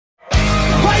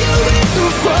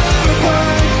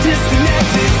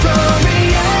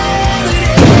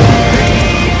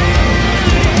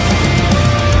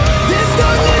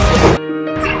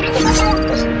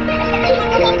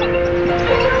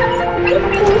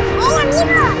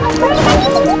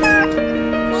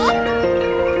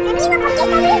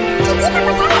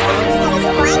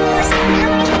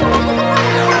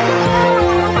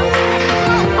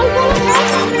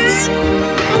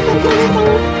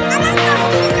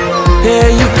Yeah,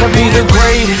 you can be the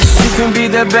greatest, you can be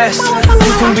the best,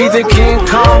 you can be the King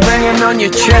Kong banging on your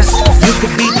chest. You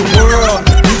can beat the world,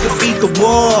 you can beat the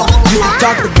war. You can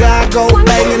talk to God, go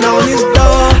banging on his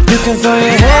door. You can throw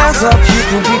your hands up, you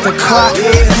can beat the clock.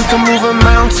 You can move a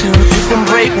mountain, you can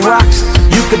break rocks.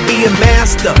 You can be a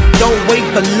master, don't wait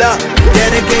for luck.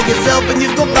 Dedicate yourself and you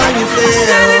go find yourself.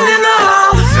 Standing in the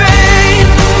Hall of Fame,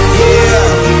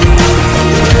 yeah.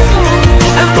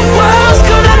 and the world's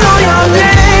gonna know your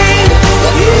name.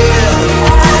 Yeah.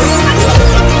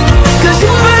 Cause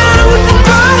you burn with the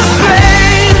brightest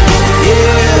flame.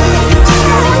 Yeah.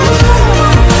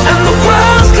 And the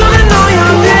world's gonna know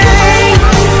your name.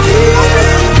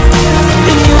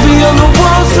 And you'll be on the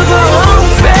walls of the Hall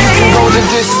of Fame. You can go the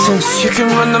distance, you can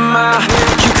run the mile.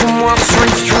 You can walk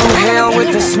straight through hell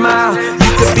with a smile.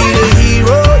 You could be the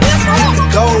hero, you get the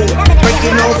gold.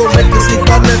 Breaking all the records they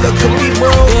thought never could be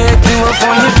broke. Yeah, do it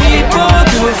for your people,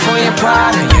 do it for your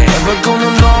pride. Are you ever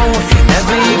gonna know if you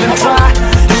never even try?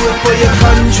 Do it for your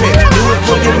country, do it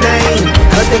for your name.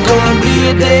 Cause there's gonna be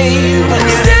a day when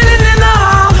you're standing in the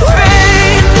Hall of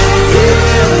Fame.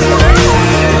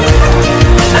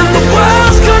 And the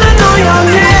world's gonna know your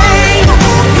name.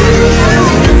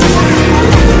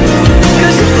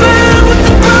 Cause you burn with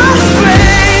the brightest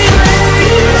flame.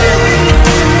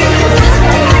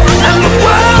 And the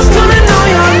world's gonna know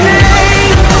your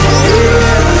name.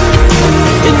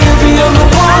 And you'll be on the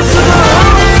walls of the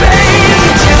Hall of Fame. Be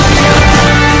a champion.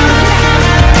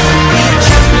 Be a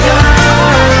champion.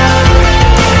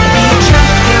 Be a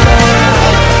champion.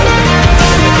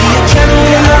 Be a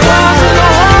champion. The walls of the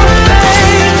Hall of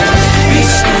Fame. Be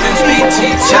students, be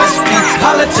teachers, be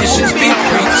politicians, be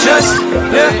preachers.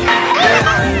 Yeah.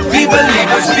 Be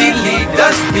believers, be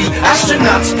leaders, be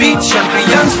astronauts, be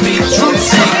champions, be truth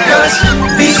seekers.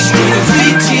 Be students, be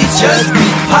teachers, be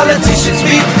politicians,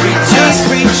 be preachers,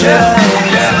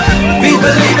 be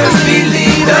believers, be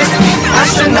leaders, be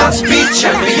astronauts, be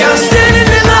champions.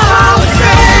 Standing in the Hall of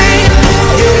Fame.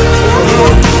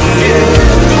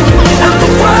 And the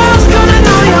world's gonna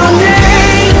know your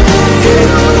name.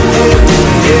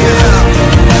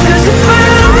 Cause you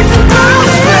burn with the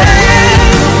brightest flame.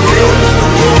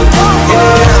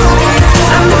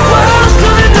 And the world's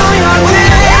gonna know your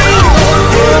name.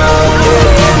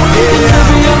 You'll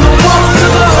be on the walls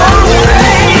of the Hall of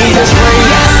Fame. Be the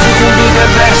greatest, you can be the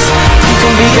best. You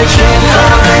can be the King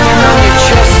Kong banging on your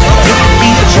chest. You can be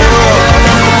the world,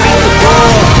 you can be the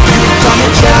world. You can come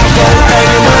and try, go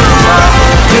banging on the wall.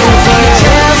 You can throw your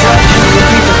hands up, you can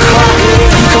beat the clock.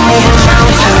 You can move a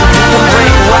mountain, you can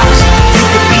break rocks. You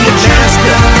can be a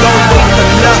master, don't wait for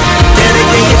luck.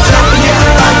 Dedicate yourself and you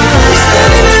can find yourself.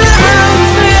 Standing in the Hall of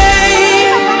Fame.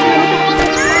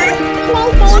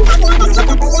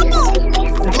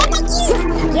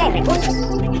 Aquí hay recursos.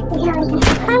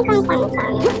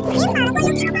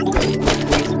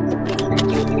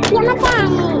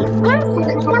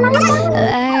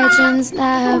 Legends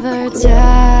never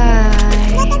die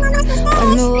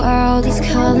when the world is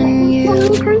calling you.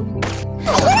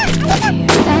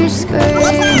 I'm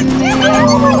screaming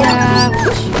out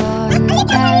your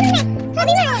name.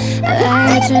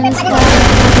 Legends die.